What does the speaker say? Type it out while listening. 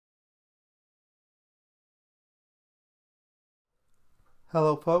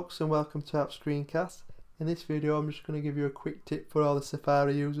Hello folks and welcome to App Screencast. In this video I'm just going to give you a quick tip for all the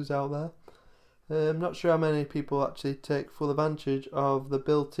Safari users out there. I'm not sure how many people actually take full advantage of the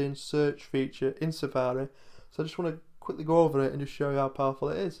built-in search feature in Safari, so I just want to quickly go over it and just show you how powerful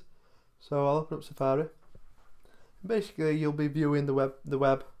it is. So I'll open up Safari. Basically you'll be viewing the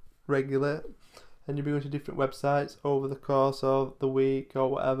web regularly, and you'll be going to different websites over the course of the week or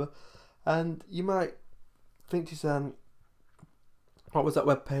whatever, and you might think to yourself, what was that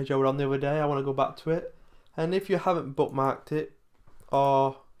web page I was on the other day? I want to go back to it. And if you haven't bookmarked it,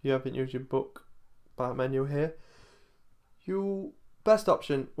 or you haven't used your bookmark menu here, your best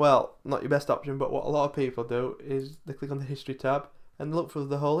option, well, not your best option, but what a lot of people do is they click on the history tab and look for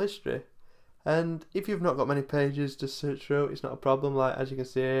the whole history. And if you've not got many pages to search through, it's not a problem. Like, as you can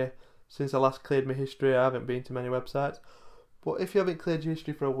see here, since I last cleared my history, I haven't been to many websites. But if you haven't cleared your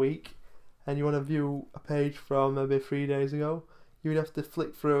history for a week and you want to view a page from maybe 3 days ago, you would have to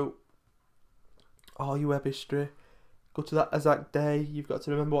flick through all your web history, go to that exact day, you've got to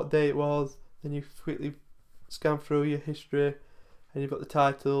remember what day it was, then you quickly scan through your history and you've got the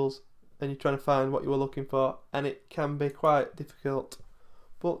titles and you're trying to find what you were looking for, and it can be quite difficult,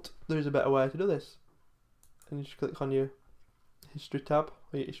 but there is a better way to do this. And you just click on your history tab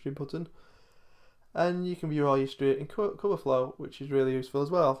or your history button and you can view all your history in Coverflow, which is really useful as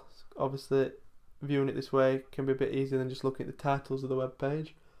well. Obviously viewing it this way can be a bit easier than just looking at the titles of the web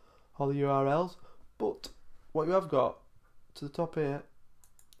page or the URLs, but what you have got to the top here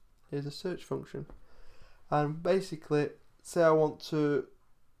is a search function. And basically, say I want to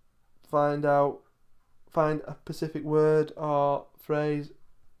find a specific word or phrase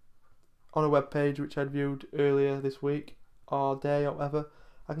on a web page which I'd viewed earlier this week or day or whatever,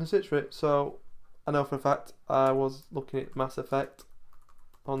 I can search for it. So I know for a fact I was looking at Mass Effect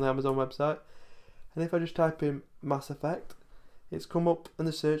on the Amazon website, and if I just type in Mass Effect, it's come up in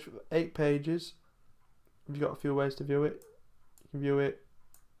the search for 8 pages. You've got a few ways to view it. You can view it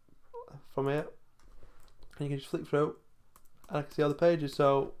from here, and you can just flick through and I can see all the pages.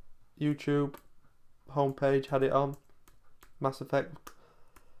 So YouTube homepage had it on Mass Effect,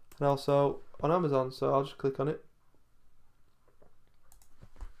 and also on Amazon, so I'll just click on it.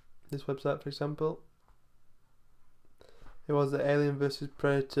 This website, for example, it was the Alien vs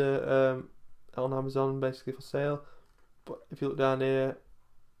Predator on Amazon, basically for sale. But if you look down here,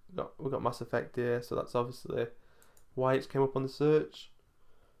 we've got Mass Effect here, so that's obviously why it's came up on the search.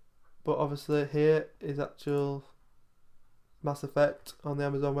 But obviously here is actual Mass Effect on the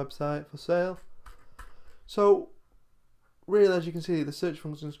Amazon website for sale. So really, as you can see, the search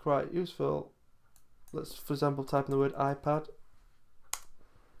function is quite useful. Let's, for example, type in the word iPad,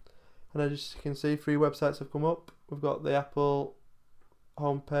 and as you can see, 3 websites have come up. We've got the Apple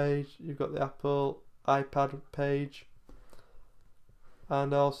homepage, you've got the Apple iPad page,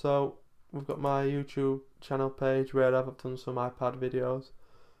 and also we've got my YouTube channel page where I've done some iPad videos.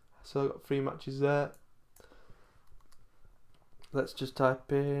 So I've got 3 matches there. Let's just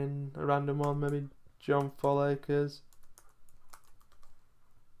type in a random one, maybe John Folakers.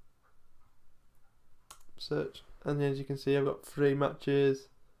 Search, and as you can see, I've got 3 matches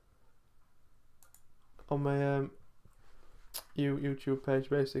on my YouTube page,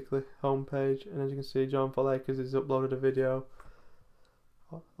 basically home page, and as you can see, John Folakers has uploaded a video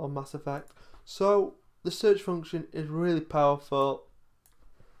on Mass Effect. So the search function is really powerful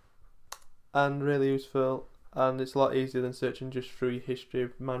and really useful, and it's a lot easier than searching just through your history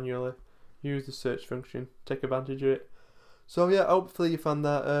manually. Use the search function, take advantage of it. So yeah, hopefully you found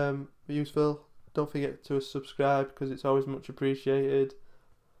that useful. Don't forget to subscribe because it's always much appreciated,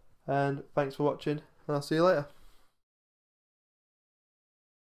 and thanks for watching, and I'll see you later.